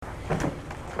Good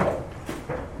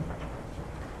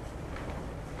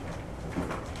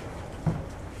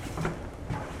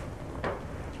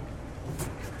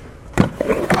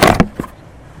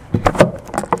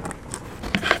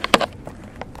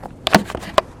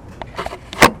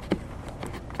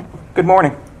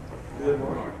morning. Good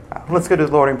morning. Let's go to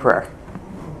the Lord in prayer.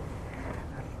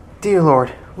 Dear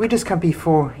Lord, we just come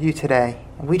before you today,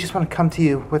 and we just want to come to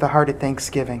you with a heart of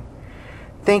thanksgiving,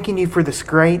 thanking you for this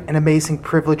great and amazing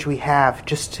privilege we have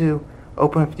just to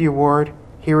open up your word,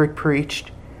 hear it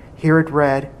preached, hear it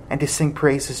read, and to sing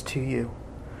praises to you.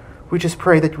 We just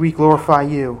pray that we glorify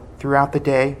you throughout the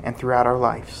day and throughout our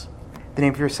lives. In the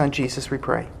name of your Son, Jesus, we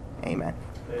pray. Amen.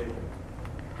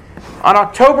 On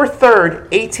October 3rd,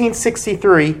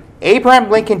 1863, Abraham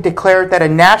Lincoln declared that a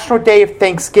national day of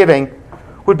thanksgiving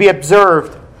would be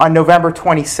observed on November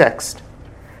 26th.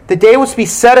 The day was to be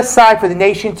set aside for the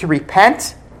nation to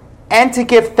repent and to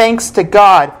give thanks to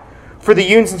God for the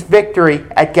Union's victory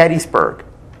at Gettysburg.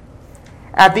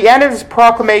 At the end of his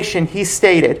proclamation, he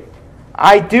stated,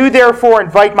 "I do therefore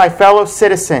invite my fellow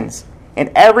citizens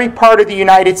in every part of the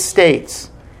United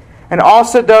States, and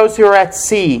also those who are at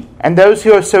sea and those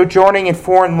who are sojourning in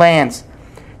foreign lands,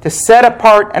 to set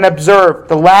apart and observe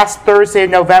the last Thursday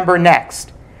of November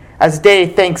next as a day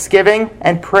of thanksgiving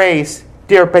and praise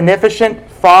to our beneficent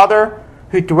Father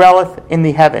who dwelleth in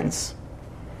the heavens.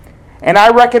 And I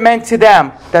recommend to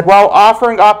them that while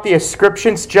offering up the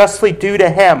ascriptions justly due to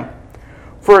him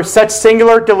for such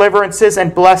singular deliverances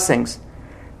and blessings,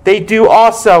 they do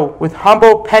also with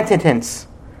humble penitence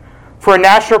for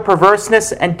national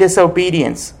perverseness and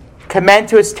disobedience, commend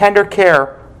to his tender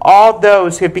care all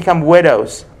those who have become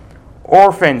widows,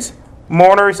 orphans,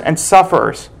 mourners, and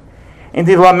sufferers, in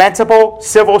the lamentable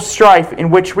civil strife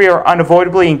in which we are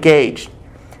unavoidably engaged,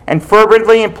 and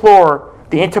fervently implore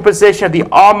the interposition of the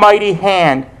Almighty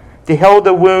hand to heal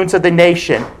the wounds of the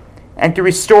nation, and to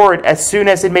restore it as soon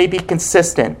as it may be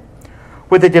consistent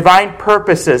with the divine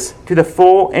purposes to the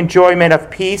full enjoyment of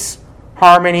peace,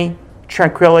 harmony,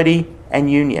 tranquility,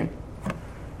 and union."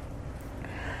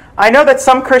 I know that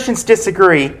some Christians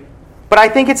disagree, but I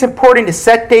think it's important to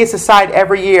set days aside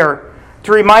every year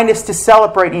to remind us to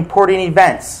celebrate important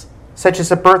events, such as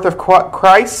the birth of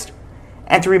Christ,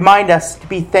 and to remind us to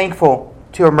be thankful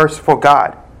to a merciful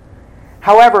God.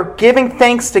 However, giving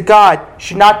thanks to God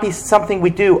should not be something we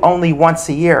do only once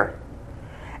a year.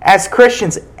 As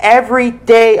Christians, every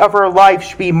day of our life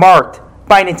should be marked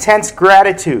by an intense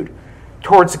gratitude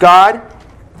towards God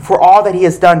for all that he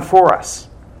has done for us.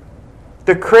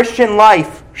 The Christian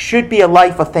life should be a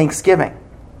life of thanksgiving.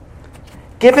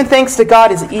 Giving thanks to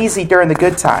God is easy during the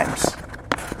good times.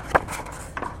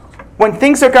 When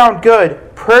things are going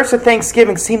good, prayers of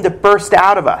thanksgiving seem to burst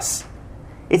out of us.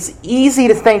 It's easy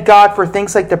to thank God for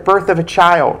things like the birth of a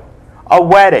child, a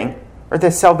wedding, or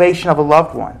the salvation of a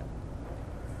loved one.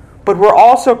 But we're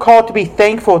also called to be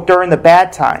thankful during the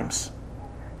bad times.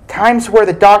 Times where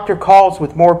the doctor calls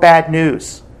with more bad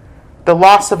news, the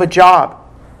loss of a job,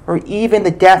 or even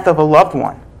the death of a loved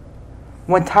one.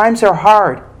 When times are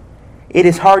hard, it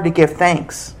is hard to give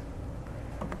thanks.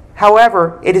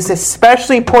 However, it is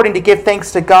especially important to give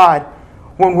thanks to God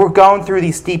when we're going through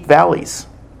these deep valleys.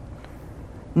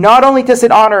 Not only does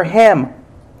it honor him,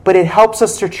 but it helps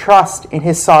us to trust in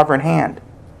his sovereign hand.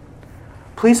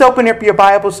 Please open up your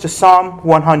Bibles to Psalm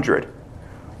 100,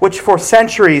 which for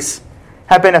centuries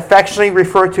have been affectionately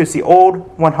referred to as the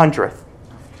Old 100th.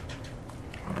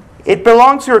 It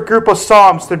belongs to a group of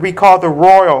psalms that we call the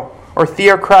royal or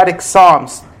theocratic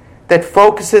psalms that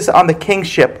focuses on the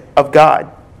kingship of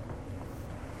God.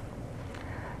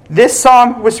 This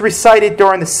psalm was recited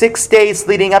during the 6 days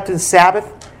leading up to the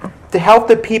Sabbath to help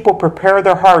the people prepare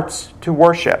their hearts to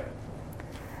worship.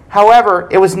 However,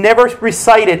 it was never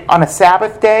recited on a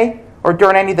Sabbath day or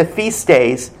during any of the feast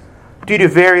days due to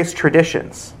various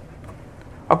traditions.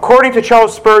 According to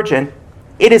Charles Spurgeon,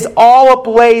 it is all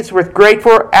ablaze with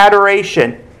grateful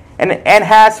adoration and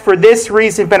has for this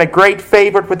reason been a great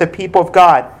favorite with the people of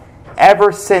God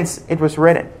ever since it was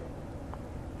written.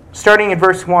 Starting in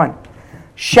verse 1.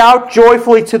 "Shout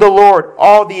joyfully to the Lord,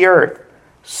 all the earth.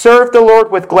 Serve the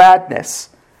Lord with gladness.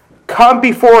 Come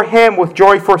before him with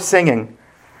joyful singing.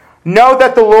 Know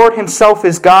that the Lord himself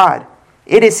is God.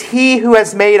 It is he who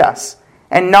has made us,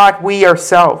 and not we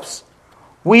ourselves.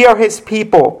 We are his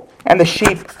people, and the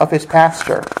sheep of his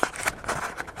pasture.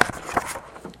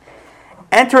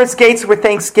 Enter his gates with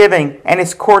thanksgiving, and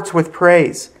his courts with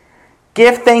praise.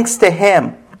 Give thanks to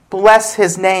him. Bless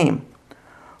his name.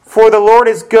 For the Lord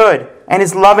is good, and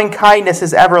his loving kindness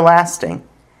is everlasting,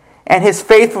 and his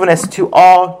faithfulness to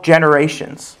all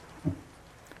generations."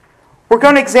 We're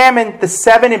going to examine the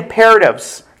 7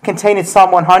 imperatives contained in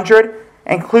Psalm 100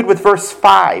 and conclude with verse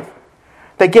 5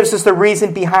 that gives us the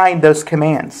reason behind those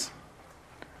commands.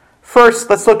 First,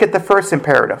 let's look at the first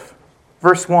imperative.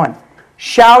 Verse 1.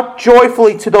 Shout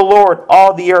joyfully to the Lord,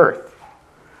 all the earth.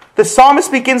 The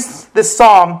psalmist begins this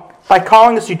psalm by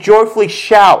calling us to joyfully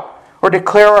shout or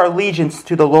declare our allegiance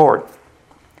to the Lord.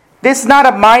 This is not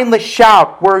a mindless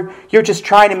shout where you're just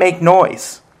trying to make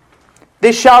noise.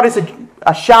 This shout is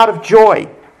a shout of joy,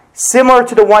 similar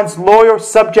to the ones loyal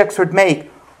subjects would make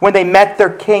when they met their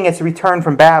king as he returned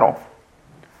from battle.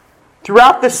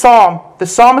 Throughout this psalm, the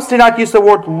psalmist did not use the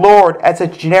word Lord as a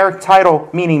generic title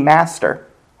meaning master.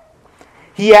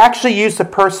 He actually used the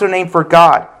personal name for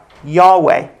God,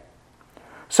 Yahweh.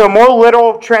 So a more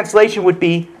literal translation would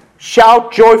be,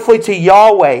 shout joyfully to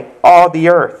Yahweh, all the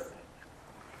earth.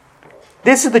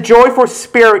 This is the joyful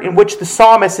spirit in which the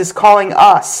psalmist is calling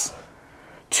us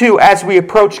to as we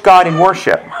approach God in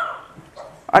worship.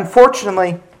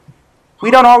 Unfortunately,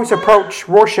 we don't always approach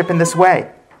worship in this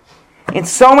way. In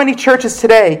so many churches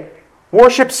today,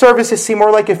 worship services seem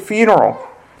more like a funeral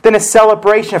than a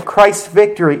celebration of Christ's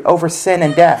victory over sin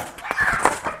and death.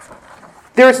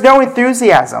 There is no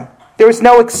enthusiasm. There is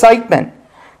no excitement.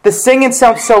 The singing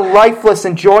sounds so lifeless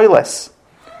and joyless.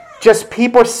 Just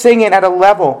people singing at a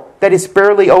level that is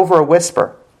barely over a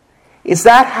whisper. Is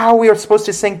that how we are supposed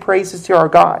to sing praises to our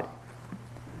God?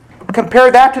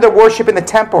 Compare that to the worship in the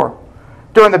temple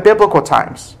during the biblical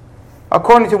times.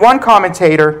 According to one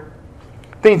commentator,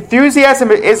 the enthusiasm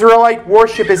of Israelite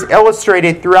worship is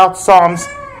illustrated throughout Psalms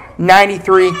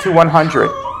 93 to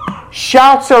 100.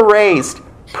 Shouts are raised,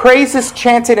 praises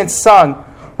chanted and sung,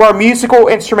 while musical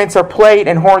instruments are played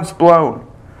and horns blown.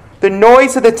 The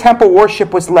noise of the temple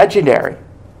worship was legendary.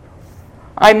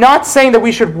 I'm not saying that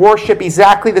we should worship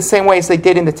exactly the same way as they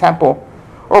did in the temple,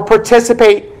 or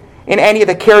participate in any of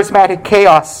the charismatic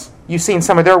chaos you see in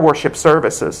some of their worship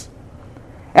services.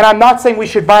 And I'm not saying we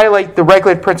should violate the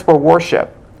regulated principle of worship.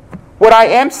 What I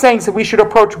am saying is that we should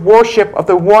approach worship of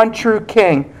the one true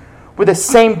King with the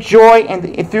same joy and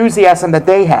enthusiasm that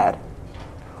they had.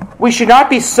 We should not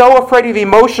be so afraid of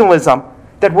emotionalism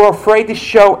that we're afraid to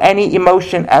show any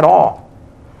emotion at all.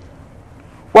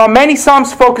 While many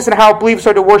psalms focus on how believers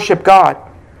are to worship God,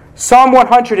 Psalm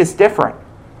 100 is different.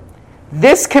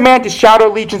 This command to shout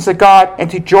allegiance to God and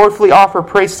to joyfully offer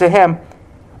praise to Him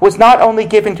was not only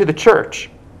given to the church.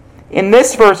 In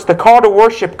this verse, the call to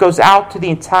worship goes out to the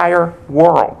entire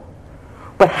world.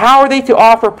 But how are they to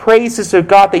offer praises to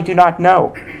God they do not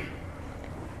know?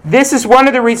 This is one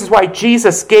of the reasons why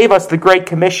Jesus gave us the Great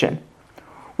Commission.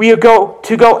 We are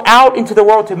to go out into the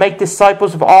world to make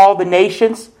disciples of all the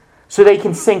nations so they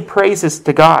can sing praises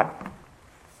to God.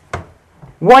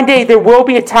 One day there will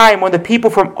be a time when the people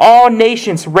from all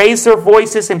nations raise their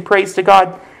voices in praise to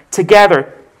God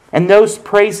together, and those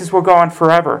praises will go on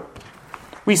forever.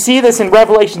 We see this in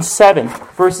Revelation 7,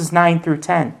 verses 9 through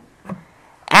 10.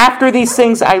 After these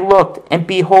things I looked, and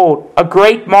behold, a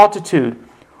great multitude,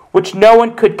 which no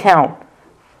one could count,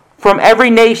 from every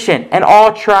nation and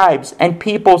all tribes and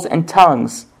peoples and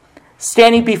tongues,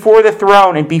 standing before the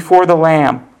throne and before the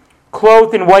Lamb,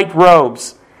 clothed in white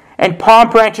robes, and palm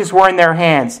branches were in their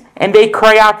hands. And they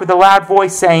cry out with a loud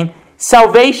voice, saying,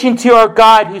 Salvation to our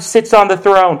God who sits on the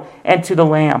throne and to the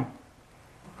Lamb.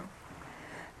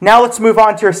 Now let's move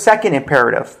on to our second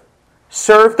imperative.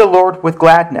 Serve the Lord with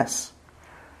gladness.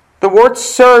 The word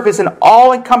serve is an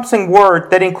all-encompassing word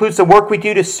that includes the work we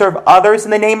do to serve others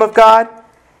in the name of God,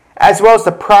 as well as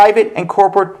the private and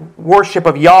corporate worship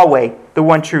of Yahweh, the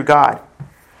one true God.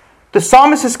 The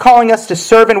psalmist is calling us to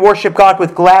serve and worship God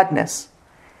with gladness.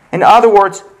 In other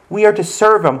words, we are to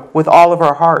serve Him with all of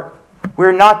our heart. We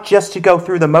are not just to go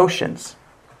through the motions.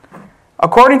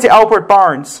 According to Albert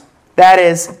Barnes, that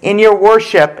is, in your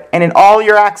worship and in all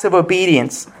your acts of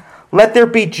obedience, let there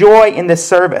be joy in this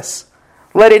service.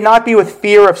 Let it not be with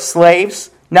fear of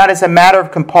slaves, not as a matter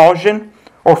of compulsion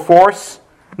or force,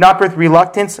 not with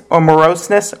reluctance or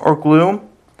moroseness or gloom.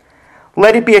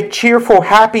 Let it be a cheerful,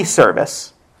 happy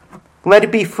service. Let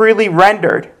it be freely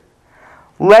rendered.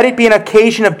 Let it be an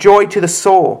occasion of joy to the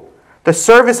soul. The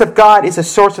service of God is a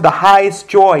source of the highest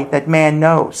joy that man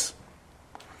knows.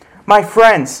 My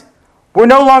friends, we're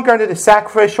no longer under the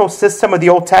sacrificial system of the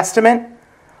Old Testament,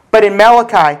 but in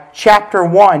Malachi chapter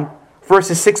 1,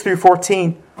 verses 6 through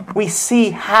 14, we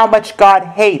see how much God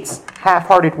hates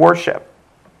half-hearted worship.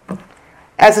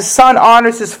 As a son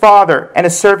honors his father and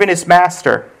a servant his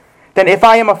master, then if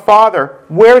I am a father,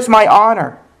 where's my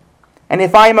honor? And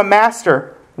if I am a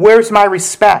master, where's my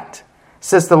respect?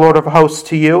 Says the Lord of hosts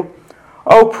to you.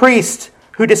 O priest,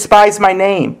 who despise my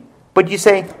name. But you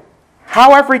say,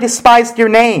 how have we despised your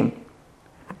name?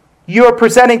 You are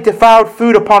presenting defiled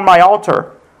food upon my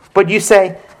altar. But you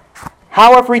say,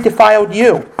 how have we defiled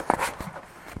you?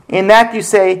 In that you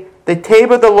say, the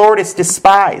table of the Lord is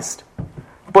despised.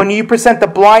 But when you present the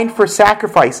blind for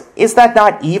sacrifice, is that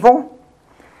not evil?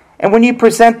 And when you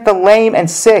present the lame and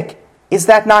sick, is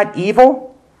that not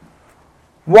evil?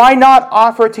 Why not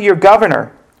offer it to your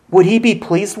governor? Would he be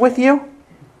pleased with you?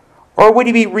 Or would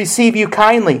he receive you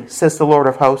kindly, says the Lord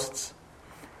of hosts?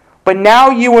 But now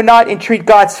you will not entreat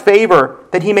God's favor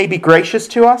that he may be gracious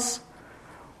to us?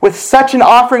 With such an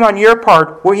offering on your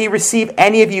part, will he receive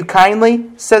any of you kindly,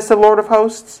 says the Lord of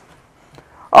hosts?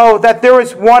 Oh, that there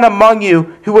was one among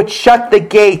you who would shut the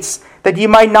gates, that you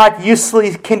might not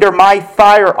uselessly kindle my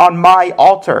fire on my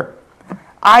altar.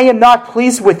 I am not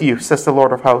pleased with you, says the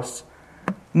Lord of hosts,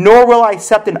 nor will I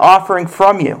accept an offering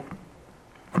from you.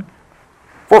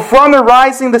 For from the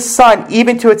rising of the sun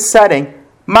even to its setting,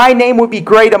 my name will be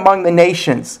great among the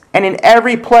nations, and in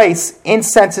every place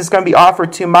incense is going to be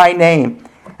offered to my name,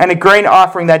 and a grain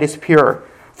offering that is pure.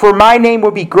 For my name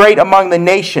will be great among the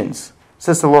nations,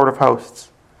 says the Lord of hosts.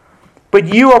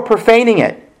 But you are profaning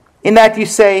it, in that you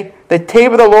say, the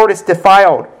table of the Lord is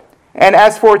defiled, and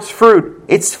as for its fruit,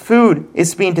 its food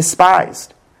is being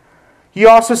despised. You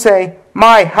also say,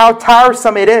 my, how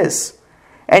tiresome it is,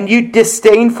 and you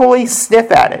disdainfully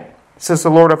sniff at it, says the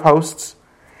Lord of hosts.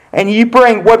 And you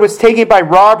bring what was taken by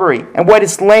robbery, and what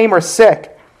is lame or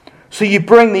sick, so you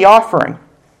bring the offering.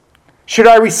 Should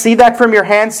I receive that from your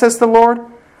hand, says the Lord?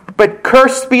 But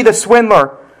cursed be the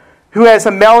swindler, who has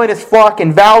a male in his flock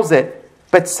and vows it,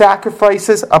 but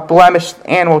sacrifices a blemished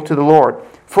animal to the Lord.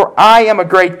 For I am a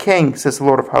great king, says the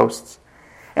Lord of hosts,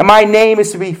 and my name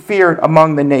is to be feared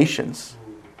among the nations.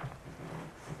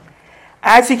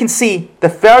 As you can see, the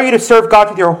failure to serve God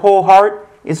with your whole heart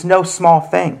is no small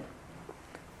thing.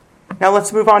 Now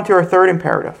let's move on to our third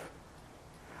imperative.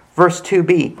 Verse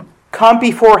 2b. Come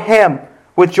before him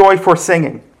with joyful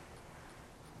singing.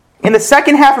 In the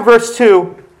second half of verse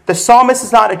 2, the psalmist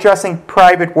is not addressing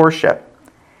private worship.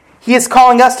 He is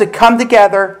calling us to come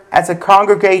together as a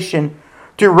congregation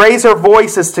to raise our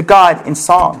voices to God in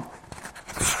song,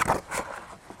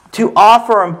 to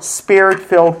offer him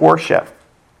spirit-filled worship.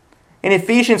 In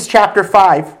Ephesians chapter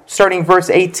 5, starting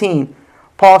verse 18,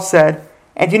 Paul said,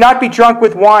 and do not be drunk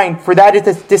with wine, for that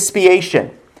is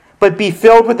dissipation, but be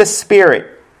filled with the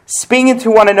Spirit, speaking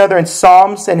to one another in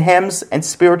psalms and hymns and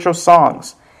spiritual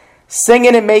songs,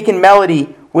 singing and making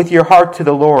melody with your heart to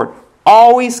the Lord,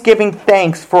 always giving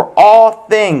thanks for all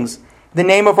things in the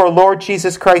name of our Lord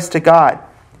Jesus Christ to God,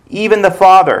 even the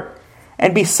Father,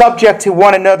 and be subject to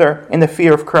one another in the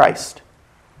fear of Christ.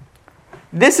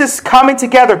 This is coming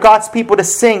together, God's people, to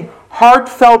sing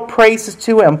heartfelt praises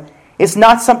to him. It's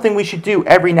not something we should do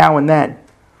every now and then.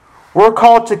 We're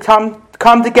called to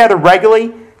come together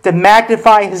regularly to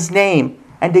magnify his name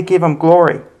and to give him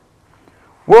glory.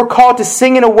 We're called to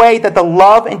sing in a way that the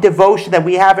love and devotion that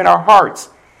we have in our hearts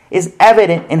is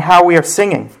evident in how we are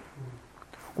singing.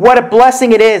 What a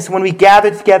blessing it is when we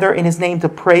gather together in his name to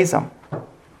praise him.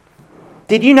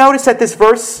 Did you notice that this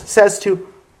verse says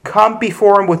to come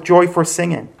before him with joyful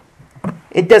singing?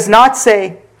 It does not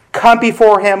say come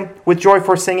before him with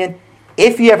joyful singing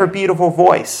if you have a beautiful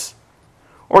voice,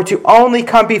 or to only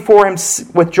come before him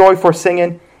with joyful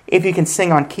singing if you can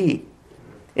sing on key.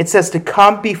 It says to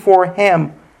come before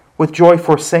him with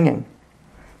joyful singing.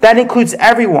 That includes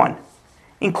everyone,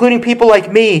 including people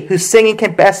like me, whose singing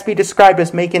can best be described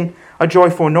as making a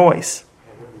joyful noise.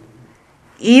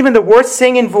 Even the worst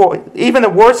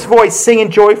voice singing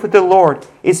joyfully to the Lord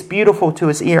is beautiful to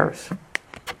his ears.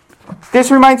 This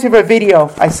reminds me of a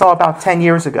video I saw about 10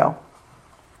 years ago.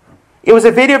 It was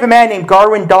a video of a man named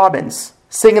Garwin Dobbins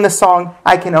singing the song,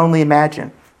 I Can Only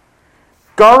Imagine.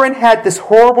 Garwin had this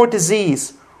horrible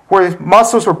disease where his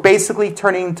muscles were basically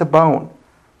turning into bone.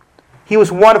 He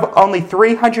was one of only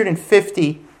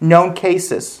 350 known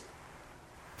cases.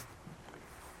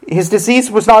 His disease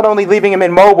was not only leaving him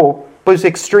immobile, but it was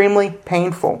extremely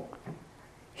painful.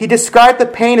 He described the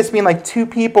pain as being like two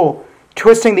people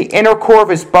twisting the inner core of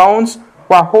his bones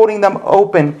while holding them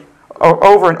open or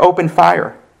over an open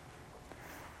fire.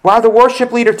 While the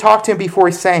worship leader talked to him before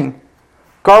he sang,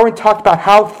 Garwin talked about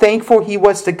how thankful he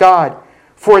was to God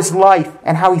for his life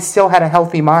and how he still had a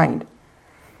healthy mind.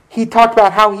 He talked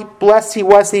about how blessed he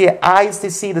was that he had eyes to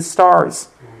see the stars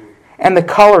and the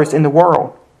colors in the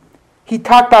world. He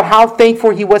talked about how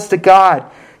thankful he was to God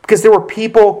because there were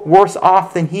people worse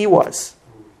off than he was.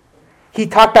 He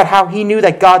talked about how he knew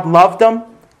that God loved him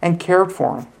and cared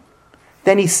for him.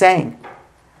 Then he sang.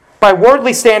 By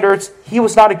worldly standards, he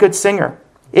was not a good singer.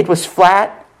 It was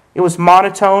flat, it was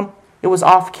monotone, it was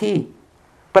off-key.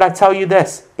 But I tell you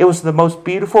this, it was the most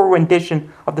beautiful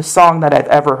rendition of the song that I've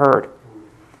ever heard.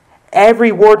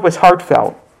 Every word was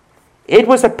heartfelt. It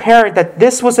was apparent that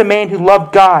this was a man who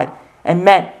loved God and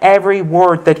meant every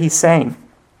word that he sang.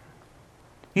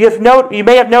 You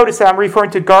may have noticed that I'm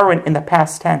referring to Garwin in the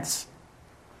past tense.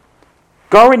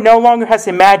 Garwin no longer has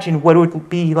imagined what it would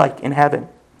be like in heaven.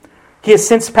 He has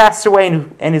since passed away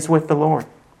and is with the Lord.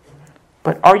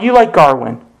 But are you like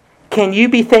Garwin? Can you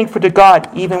be thankful to God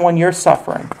even when you're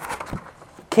suffering?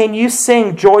 Can you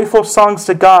sing joyful songs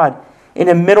to God in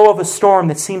the middle of a storm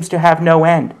that seems to have no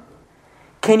end?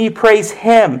 Can you praise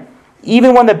Him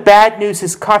even when the bad news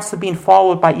is constantly being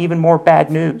followed by even more bad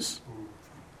news?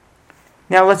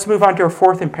 Now let's move on to our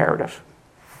fourth imperative.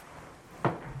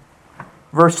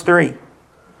 Verse 3.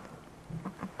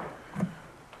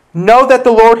 Know that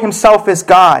the Lord Himself is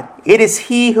God. It is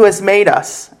He who has made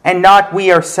us, and not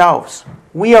we ourselves.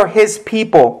 We are His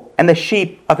people and the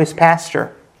sheep of His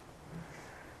pasture.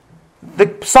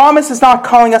 The psalmist is not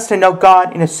calling us to know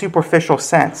God in a superficial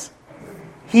sense.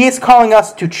 He is calling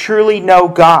us to truly know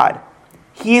God.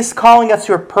 He is calling us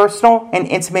to a personal and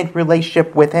intimate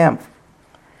relationship with Him.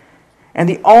 And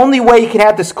the only way you can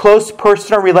have this close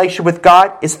personal relationship with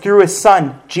God is through His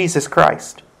Son, Jesus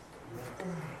Christ.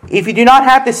 If you do not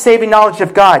have this saving knowledge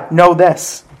of God, know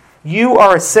this. You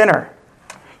are a sinner.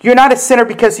 You're not a sinner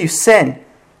because you sin.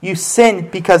 You sin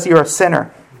because you're a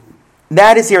sinner.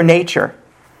 That is your nature.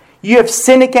 You have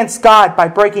sinned against God by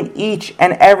breaking each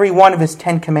and every one of His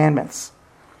 10 commandments.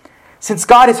 Since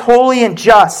God is holy and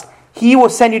just, He will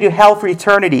send you to hell for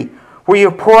eternity, where He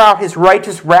will pour out His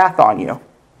righteous wrath on you.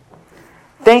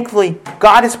 Thankfully,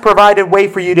 God has provided a way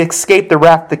for you to escape the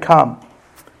wrath to come.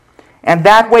 And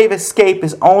that way of escape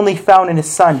is only found in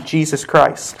His Son, Jesus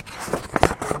Christ.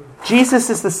 Jesus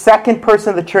is the second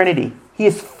person of the Trinity. He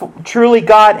is truly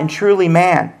God and truly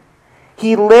man.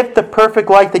 He lived the perfect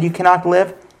life that you cannot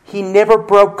live. He never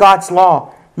broke God's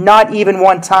law, not even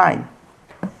one time.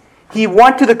 He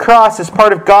went to the cross as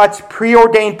part of God's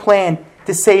preordained plan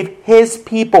to save His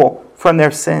people from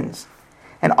their sins.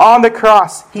 And on the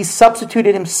cross, He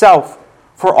substituted Himself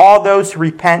for all those who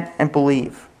repent and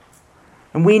believe.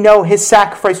 And we know His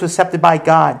sacrifice was accepted by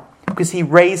God because He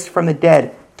raised from the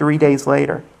dead 3 days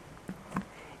later.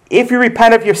 If you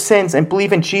repent of your sins and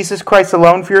believe in Jesus Christ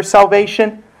alone for your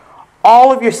salvation,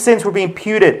 all of your sins will be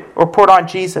imputed or put on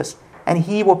Jesus, and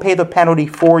He will pay the penalty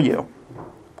for you.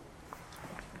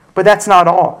 But that's not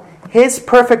all. His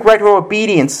perfect regular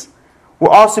obedience will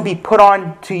also be put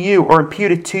on to you or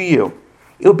imputed to you.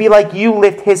 It will be like you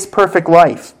lived His perfect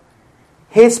life.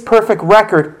 His perfect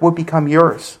record will become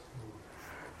yours.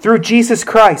 Through Jesus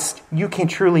Christ, you can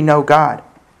truly know God.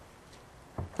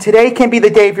 Today can be the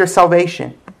day of your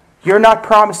salvation. You're not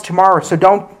promised tomorrow, so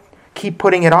don't keep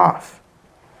putting it off.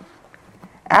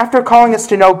 After calling us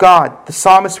to know God, the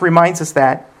psalmist reminds us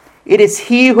that it is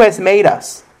He who has made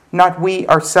us, not we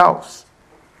ourselves.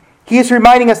 He is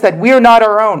reminding us that we are not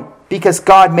our own because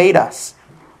God made us.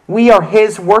 We are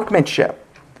His workmanship.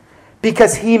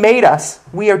 Because He made us,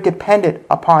 we are dependent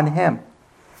upon Him.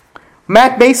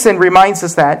 Matt Mason reminds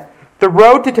us that the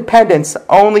road to dependence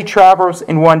only travels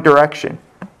in one direction.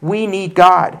 We need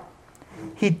God.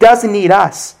 He doesn't need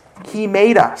us. He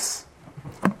made us.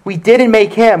 We didn't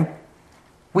make Him.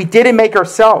 We didn't make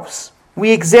ourselves.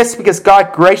 We exist because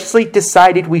God graciously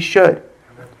decided we should.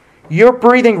 You're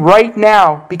breathing right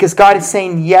now because God is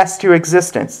saying yes to your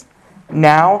existence.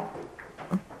 Now,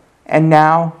 and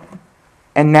now,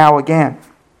 and now again.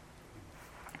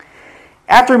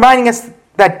 After reminding us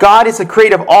that God is the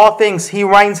creator of all things, He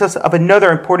reminds us of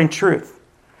another important truth.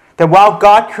 That while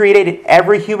God created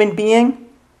every human being,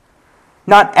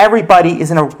 not everybody is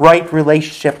in a right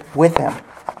relationship with Him.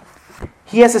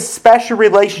 He has a special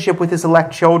relationship with His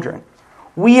elect children.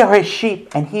 We are His sheep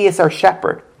and He is our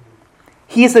shepherd.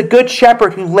 He is a good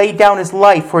shepherd who laid down His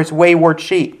life for His wayward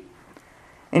sheep.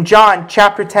 In John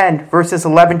chapter 10, verses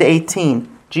 11 to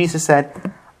 18, Jesus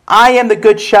said, I am the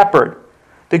good shepherd.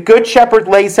 The good shepherd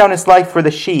lays down his life for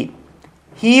the sheep.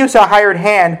 He who is a hired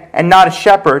hand and not a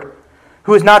shepherd,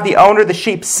 who is not the owner of the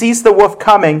sheep, sees the wolf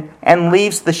coming and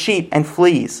leaves the sheep and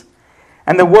flees.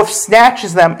 And the wolf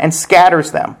snatches them and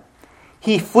scatters them.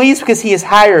 He flees because he is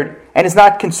hired and is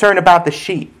not concerned about the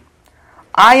sheep.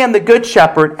 I am the good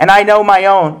shepherd, and I know my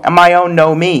own, and my own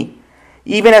know me.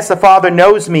 Even as the Father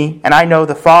knows me, and I know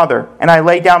the Father, and I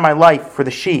lay down my life for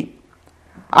the sheep.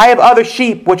 I have other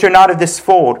sheep which are not of this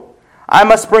fold. I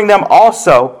must bring them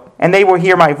also, and they will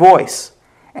hear my voice.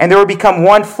 And there will become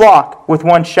one flock with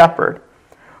one shepherd.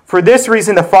 For this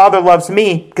reason the Father loves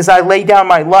me, because I lay down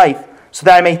my life, so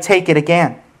that I may take it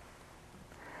again.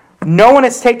 No one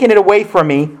has taken it away from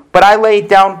me, but I lay it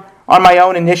down on my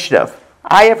own initiative.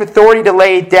 I have authority to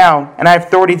lay it down, and I have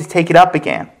authority to take it up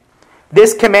again.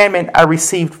 This commandment I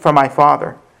received from my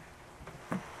Father.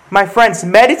 My friends,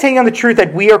 meditating on the truth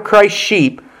that we are Christ's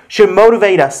sheep should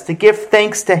motivate us to give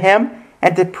thanks to Him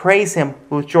and to praise Him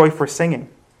with joy for singing.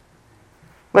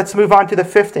 Let's move on to the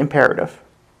fifth imperative.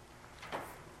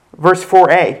 Verse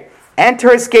 4a.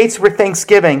 Enter His gates with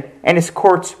thanksgiving and His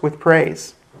courts with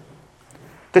praise.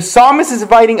 The psalmist is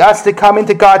inviting us to come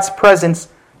into God's presence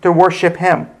to worship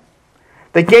Him.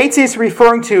 The gates he is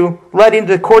referring to led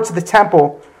into the courts of the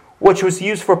temple, which was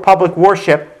used for public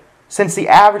worship, since the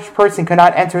average person could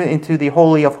not enter into the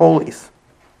Holy of Holies.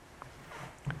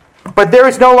 But there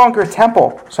is no longer a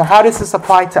temple, so how does this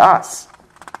apply to us?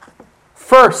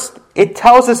 First, it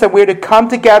tells us that we are to come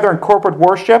together in corporate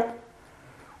worship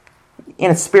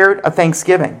in a spirit of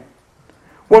thanksgiving.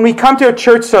 When we come to a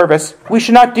church service, we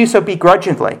should not do so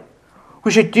begrudgingly.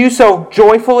 We should do so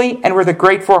joyfully and with a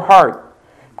grateful heart,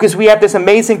 because we have this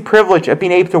amazing privilege of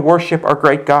being able to worship our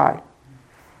great God.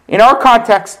 In our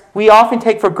context, we often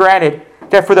take for granted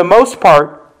that for the most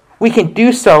part, we can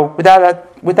do so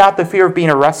without the fear of being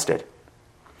arrested.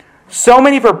 So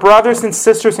many of our brothers and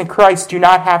sisters in Christ do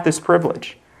not have this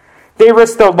privilege. They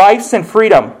risk their lives and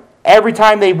freedom every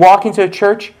time they walk into a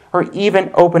church or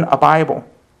even open a Bible.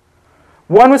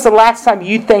 When was the last time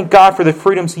you thanked God for the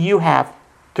freedoms you have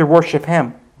to worship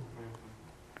Him?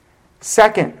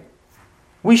 Second,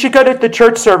 we should go to the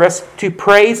church service to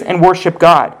praise and worship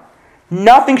God.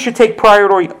 Nothing should take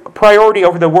priority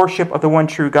over the worship of the one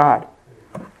true God.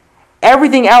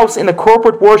 Everything else in the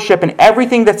corporate worship and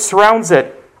everything that surrounds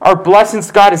it are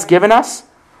blessings God has given us,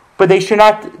 but they should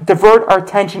not divert our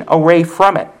attention away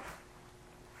from it.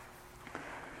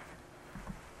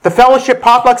 The fellowship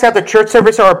potlucks at the church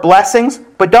service are blessings,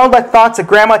 but don't let thoughts of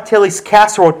Grandma Tilly's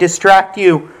casserole distract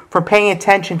you from paying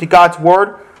attention to God's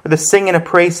Word or the singing of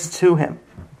praises to Him.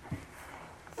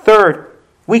 Third,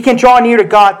 we can draw near to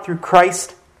God through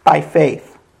Christ by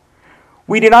faith.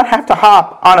 We do not have to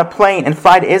hop on a plane and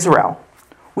fly to Israel.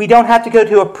 We don't have to go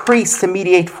to a priest to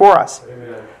mediate for us,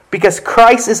 because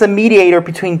Christ is a mediator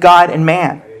between God and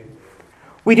man.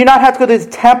 We do not have to go to the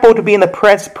temple to be in the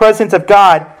presence of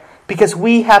God, because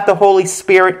we have the Holy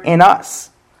Spirit in us.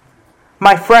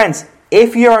 My friends,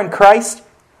 if you are in Christ,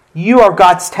 you are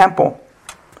God's temple.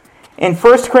 In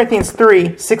 1 Corinthians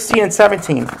 3, 16 and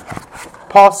 17,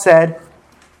 Paul said,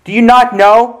 "Do you not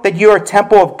know that you are a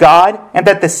temple of God and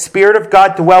that the Spirit of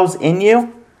God dwells in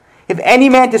you? If any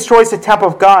man destroys the temple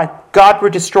of God, God will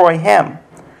destroy him.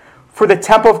 For the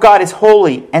temple of God is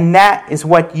holy, and that is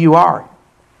what you are."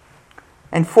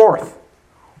 And fourth,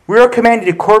 we are commanded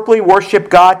to corporately worship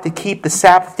God to keep the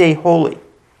Sabbath day holy.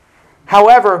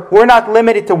 However, we're not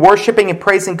limited to worshiping and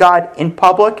praising God in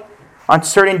public on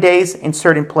certain days in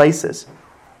certain places.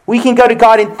 We can go to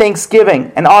God in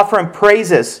thanksgiving and offer Him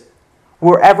praises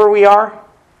wherever we are,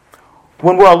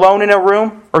 when we're alone in a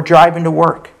room or driving to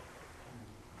work.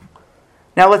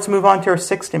 Now let's move on to our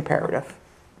sixth imperative.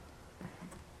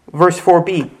 Verse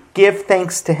 4b, give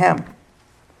thanks to Him.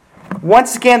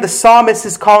 Once again, the psalmist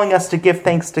is calling us to give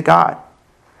thanks to God.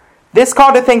 This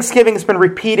call to thanksgiving has been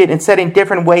repeated and said in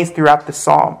different ways throughout the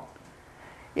psalm.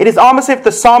 It is almost as if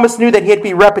the psalmist knew that he had to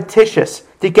be repetitious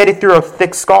to get it through our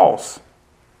thick skulls.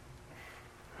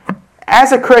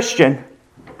 As a Christian,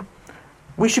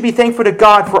 we should be thankful to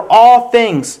God for all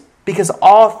things, because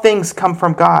all things come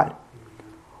from God.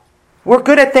 We're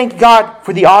good at thanking God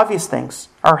for the obvious things,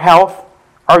 our health,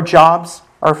 our jobs,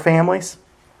 our families.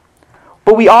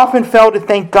 But we often fail to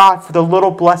thank God for the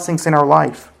little blessings in our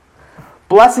life.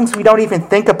 Blessings we don't even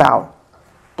think about.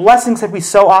 Blessings that we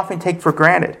so often take for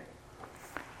granted.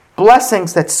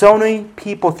 Blessings that so many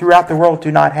people throughout the world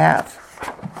do not have.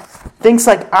 Things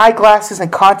like eyeglasses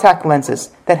and contact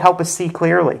lenses that help us see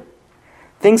clearly.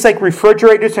 Things like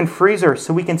refrigerators and freezers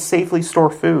so we can safely store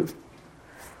food.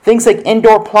 Things like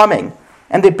indoor plumbing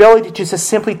and the ability to just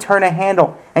simply turn a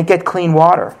handle and get clean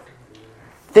water.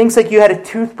 Things like you had a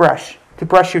toothbrush to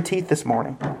brush your teeth this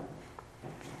morning.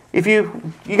 If you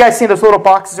guys seen those little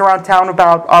boxes around town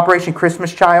about Operation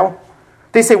Christmas Child?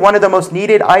 They say one of the most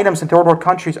needed items in third world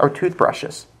countries are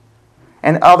toothbrushes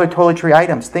and other toiletry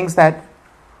items, things that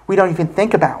we don't even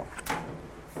think about.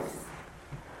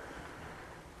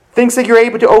 Things that you're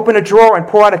able to open a drawer and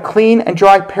pull out a clean and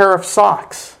dry pair of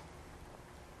socks.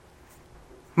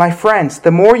 My friends,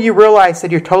 the more you realize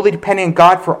that you're totally dependent on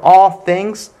God for all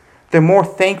things, the more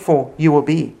thankful you will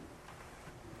be.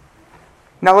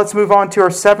 Now let's move on to our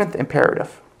seventh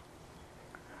imperative.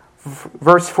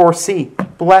 Verse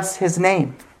 4c, bless His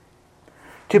name.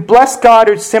 To bless God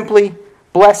or simply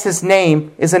bless His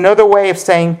name is another way of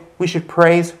saying we should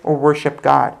praise or worship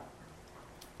God.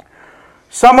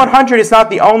 Psalm 100 is not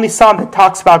the only psalm that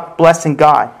talks about blessing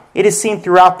God. It is seen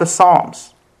throughout the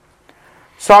Psalms.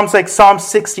 Psalms like Psalm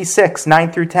 66,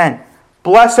 9 through 10.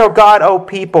 Bless, O God, O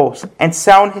peoples, and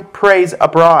sound praise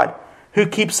abroad, who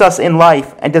keeps us in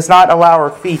life and does not allow our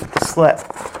feet to slip.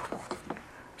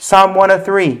 Psalm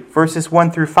 103, verses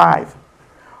 1 through 5.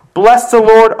 Bless the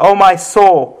Lord, O my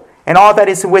soul, and all that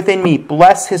is within me.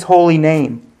 Bless his holy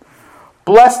name.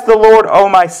 Bless the Lord, O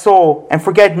my soul, and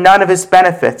forget none of his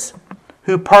benefits,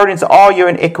 who pardons all your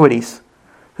iniquities,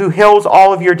 who heals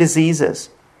all of your diseases,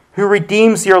 who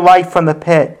redeems your life from the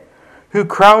pit, who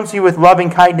crowns you with loving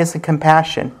kindness and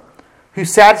compassion, who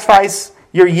satisfies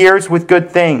your years with good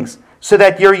things, so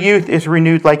that your youth is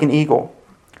renewed like an eagle.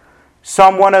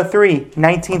 Psalm 103,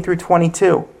 19 through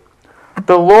 22.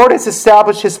 The Lord has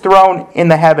established his throne in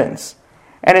the heavens,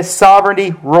 and his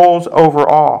sovereignty rules over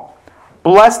all.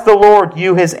 Bless the Lord,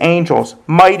 you his angels,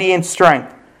 mighty in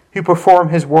strength, who perform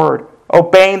his word,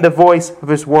 obeying the voice of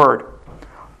his word.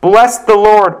 Bless the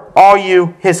Lord, all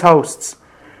you his hosts,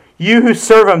 you who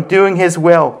serve him doing his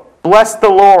will. Bless the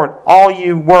Lord, all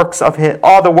the works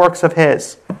of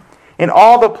his. In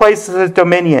all the places of his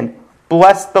dominion,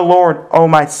 bless the Lord, O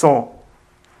my soul.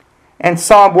 And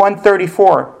Psalm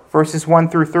 134, verses 1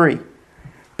 through 3.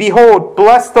 Behold,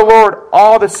 bless the Lord,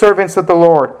 all the servants of the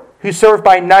Lord, who serve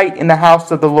by night in the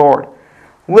house of the Lord.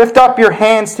 Lift up your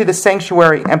hands to the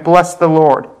sanctuary and bless the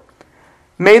Lord.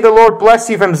 May the Lord bless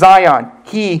you from Zion,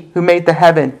 he who made the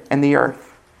heaven and the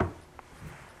earth.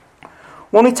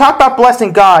 When we talk about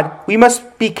blessing God, we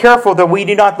must be careful that we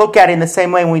do not look at it in the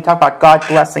same way when we talk about God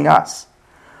blessing us.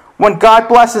 When God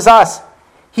blesses us,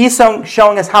 he's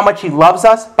showing us how much he loves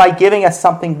us by giving us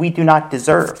something we do not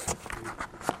deserve.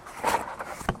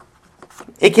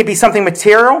 It could be something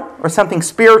material or something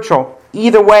spiritual.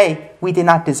 Either way, we did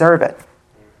not deserve it.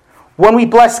 When we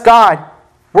bless God,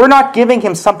 we're not giving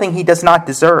him something he does not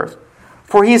deserve,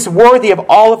 for he is worthy of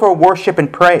all of our worship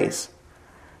and praise.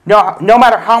 No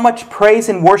matter how much praise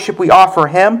and worship we offer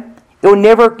him, it will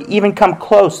never even come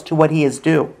close to what he is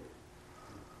due.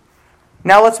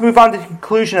 Now let's move on to the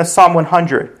conclusion of Psalm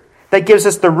 100 that gives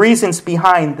us the reasons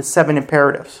behind the 7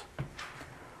 imperatives.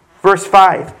 Verse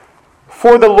 5,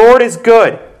 For the Lord is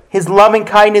good, his loving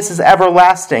kindness is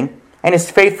everlasting, and his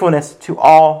faithfulness to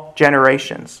all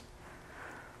generations.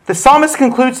 The psalmist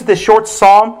concludes this short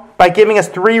psalm by giving us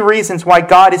 3 reasons why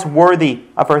God is worthy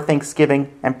of our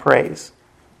thanksgiving and praise.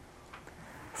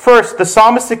 First, the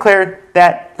psalmist declared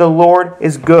that the Lord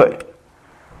is good.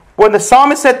 When the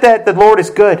psalmist said that the Lord is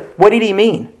good, what did he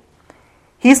mean?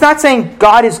 He's not saying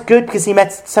God is good because he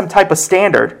met some type of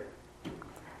standard.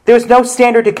 There's no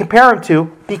standard to compare him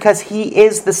to because he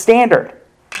is the standard.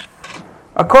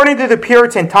 According to the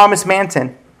Puritan Thomas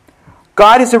Manton,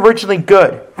 God is originally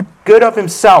good, good of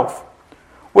himself,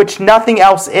 which nothing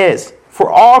else is.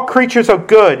 For all creatures are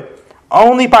good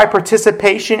only by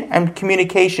participation and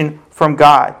communication from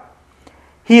God.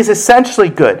 He is essentially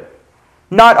good.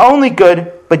 Not only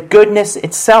good, but goodness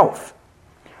itself.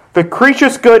 The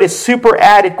creature's good is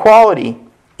superadded quality.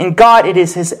 In God, it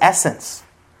is his essence.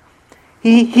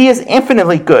 He is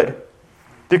infinitely good.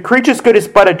 The creature's good is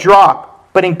but a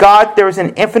drop, but in God there is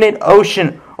an infinite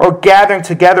ocean or gathering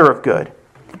together of good.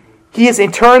 He is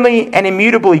eternally and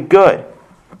immutably good,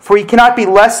 for he cannot be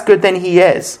less good than he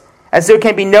is, as there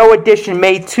can be no addition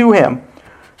made to him,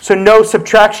 so no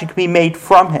subtraction can be made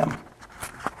from him.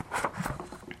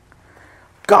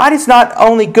 God is not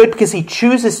only good because he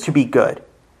chooses to be good.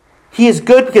 He is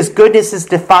good because goodness is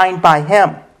defined by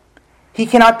him. He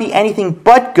cannot be anything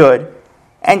but good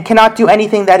and cannot do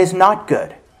anything that is not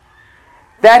good.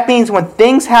 That means when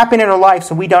things happen in our lives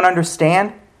that we don't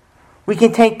understand, we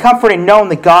can take comfort in knowing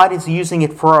that God is using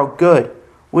it for our good,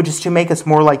 which is to make us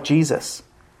more like Jesus.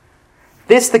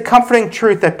 This is the comforting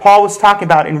truth that Paul was talking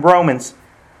about in Romans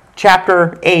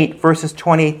chapter 8, verses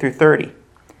 28 through 30.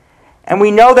 And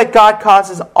we know that God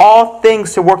causes all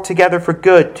things to work together for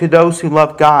good to those who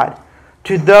love God,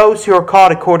 to those who are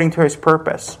called according to his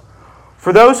purpose.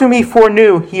 For those whom he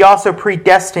foreknew, he also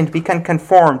predestined to become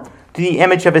conformed to the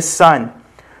image of his Son,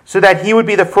 so that he would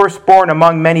be the firstborn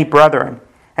among many brethren.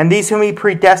 And these whom he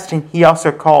predestined, he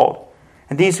also called.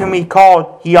 And these whom he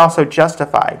called, he also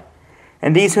justified.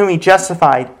 And these whom he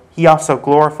justified, he also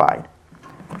glorified.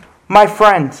 My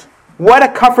friends, what a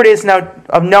comfort it is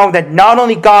of knowing that not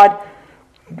only God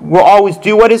will always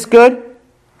do what is good,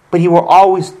 but he will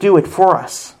always do it for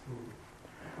us.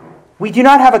 We do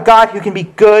not have a God who can be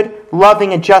good,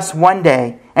 loving, and just one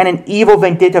day, and an evil,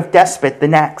 vindictive despot the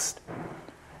next.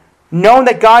 Knowing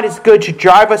that God is good should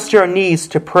drive us to our knees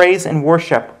to praise and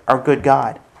worship our good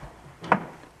God.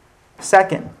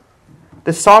 Second,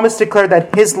 the psalmist declared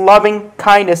that his loving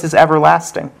kindness is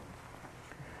everlasting.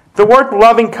 The word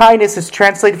loving kindness is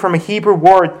translated from a Hebrew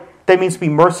word that means to be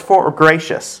merciful or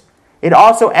gracious. It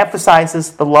also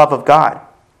emphasizes the love of God.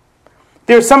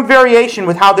 There is some variation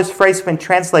with how this phrase has been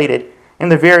translated in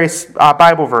the various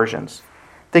Bible versions.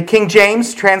 The King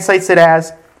James translates it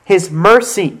as, his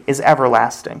mercy is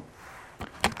everlasting.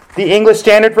 The English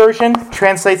Standard Version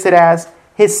translates it as,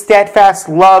 his steadfast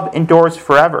love endures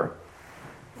forever.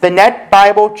 The Net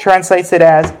Bible translates it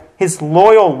as, his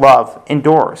loyal love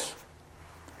endures.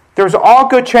 There's all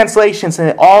good translations,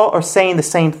 and all are saying the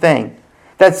same thing.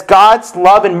 That's God's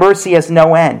love and mercy has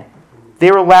no end.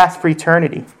 They will last for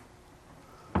eternity.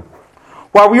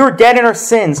 While we were dead in our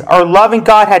sins, our loving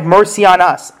God had mercy on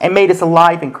us and made us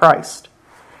alive in Christ.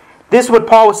 This is what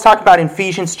Paul was talking about in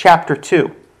Ephesians chapter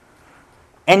 2.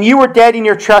 And you were dead in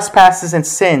your trespasses and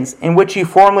sins, in which you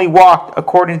formerly walked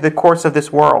according to the course of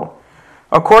this world,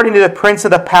 according to the prince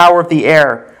of the power of the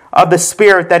air, of the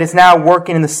spirit that is now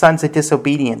working in the sons of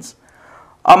disobedience.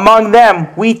 Among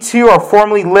them, we too are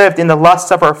formerly lived in the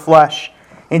lusts of our flesh,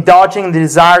 indulging the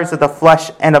desires of the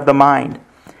flesh and of the mind,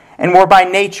 and were by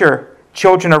nature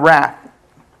children of wrath,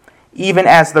 even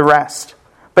as the rest.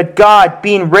 But God,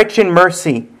 being rich in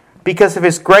mercy, because of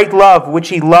his great love which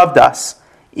he loved us,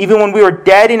 even when we were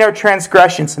dead in our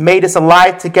transgressions, made us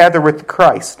alive together with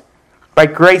Christ. By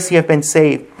grace you have been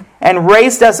saved, and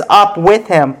raised us up with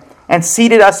him, and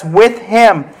seated us with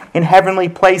him in heavenly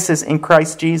places in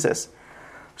Christ Jesus,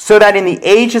 so that in the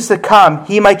ages to come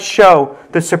he might show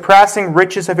the surpassing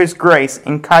riches of his grace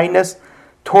and kindness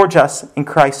towards us in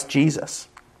Christ Jesus.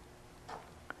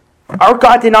 Our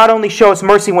God did not only show us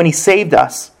mercy when he saved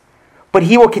us, but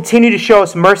he will continue to show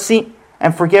us mercy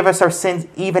and forgive us our sins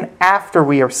even after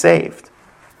we are saved.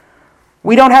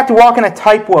 We don't have to walk on a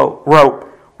tightrope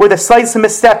where the slightest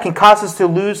misstep can cause us to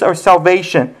lose our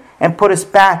salvation and put us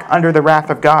back under the wrath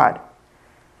of God.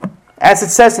 As it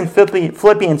says in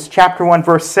Philippians chapter 1,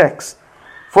 verse 6,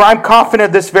 for I'm confident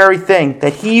of this very thing,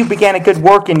 that he who began a good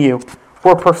work in you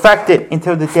will perfect it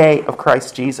until the day of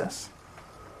Christ Jesus.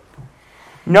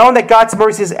 Knowing that God's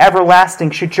mercy is everlasting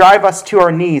should drive us to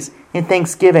our knees in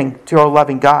thanksgiving to our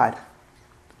loving God.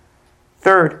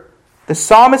 Third, the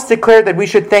psalmist declared that we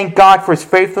should thank God for his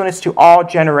faithfulness to all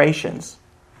generations.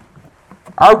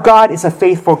 Our God is a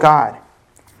faithful God.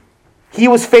 He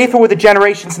was faithful with the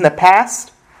generations in the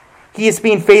past. He is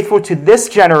being faithful to this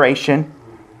generation.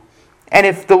 And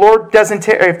if the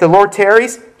Lord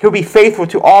tarries, he'll be faithful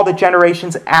to all the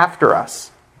generations after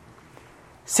us.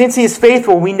 Since he is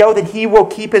faithful, we know that he will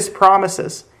keep his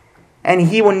promises, and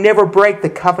he will never break the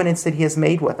covenants that he has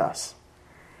made with us.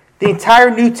 The entire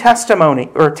New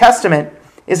Testament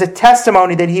is a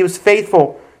testimony that he was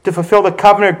faithful to fulfill the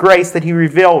covenant of grace that he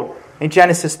revealed in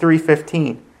Genesis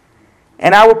 3:15.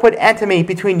 And I will put enmity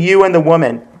between you and the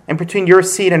woman, and between your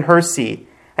seed and her seed.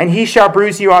 And he shall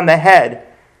bruise you on the head,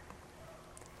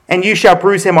 and you shall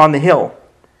bruise him on the heel.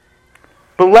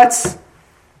 But let's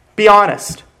be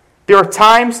honest. There are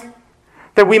times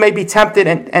that we may be tempted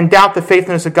and doubt the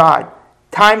faithfulness of God.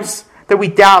 Times that we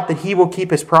doubt that he will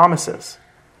keep his promises.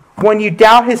 When you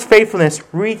doubt his faithfulness,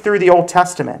 read through the Old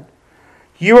Testament.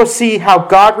 You will see how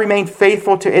God remained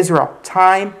faithful to Israel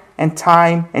time and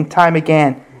time and time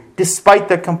again, despite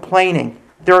their complaining,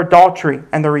 their adultery,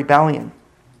 and their rebellion.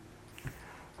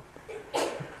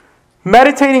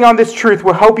 Meditating on this truth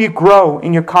will help you grow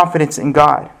in your confidence in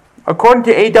God. According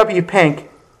to A.W. Pink,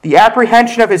 the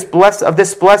apprehension of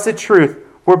this blessed truth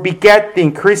will beget the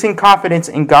increasing confidence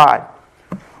in God.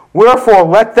 Wherefore,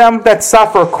 let them that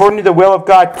suffer according to the will of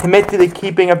God commit to the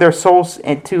keeping of their souls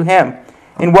to him,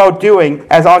 in well-doing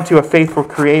as unto a faithful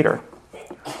Creator.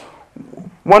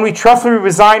 When we trustfully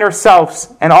resign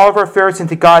ourselves and all of our affairs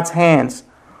into God's hands,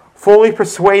 fully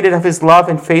persuaded of his love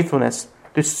and faithfulness,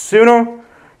 the sooner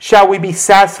shall we be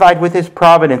satisfied with his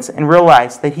providence and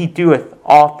realize that he doeth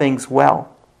all things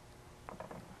well.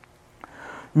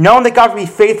 Knowing that God will be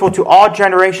faithful to all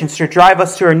generations should drive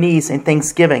us to our knees in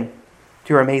thanksgiving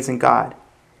to our amazing God.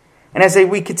 And as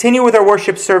we continue with our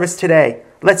worship service today,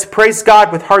 let's praise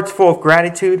God with hearts full of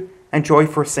gratitude and joy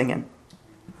for singing.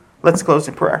 Let's close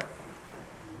in prayer.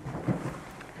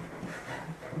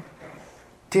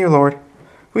 Dear Lord,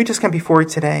 we just come before you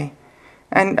today,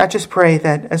 and I just pray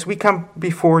that as we come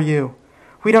before you,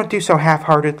 we don't do so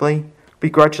half-heartedly,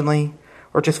 begrudgingly,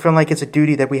 or just feeling like it's a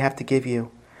duty that we have to give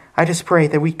you. I just pray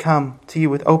that we come to you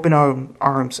with open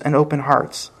arms and open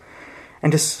hearts,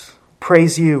 and just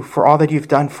praise you for all that you've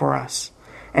done for us,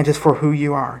 and just for who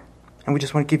you are. And we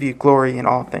just want to give you glory in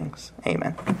all things.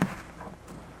 Amen.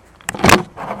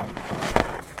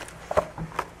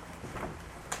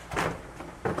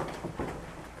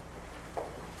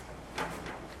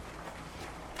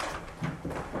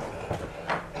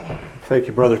 Thank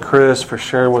you, Brother Chris, for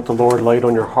sharing what the Lord laid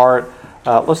on your heart.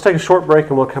 Let's take a short break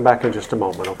and we'll come back in just a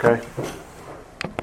moment, okay?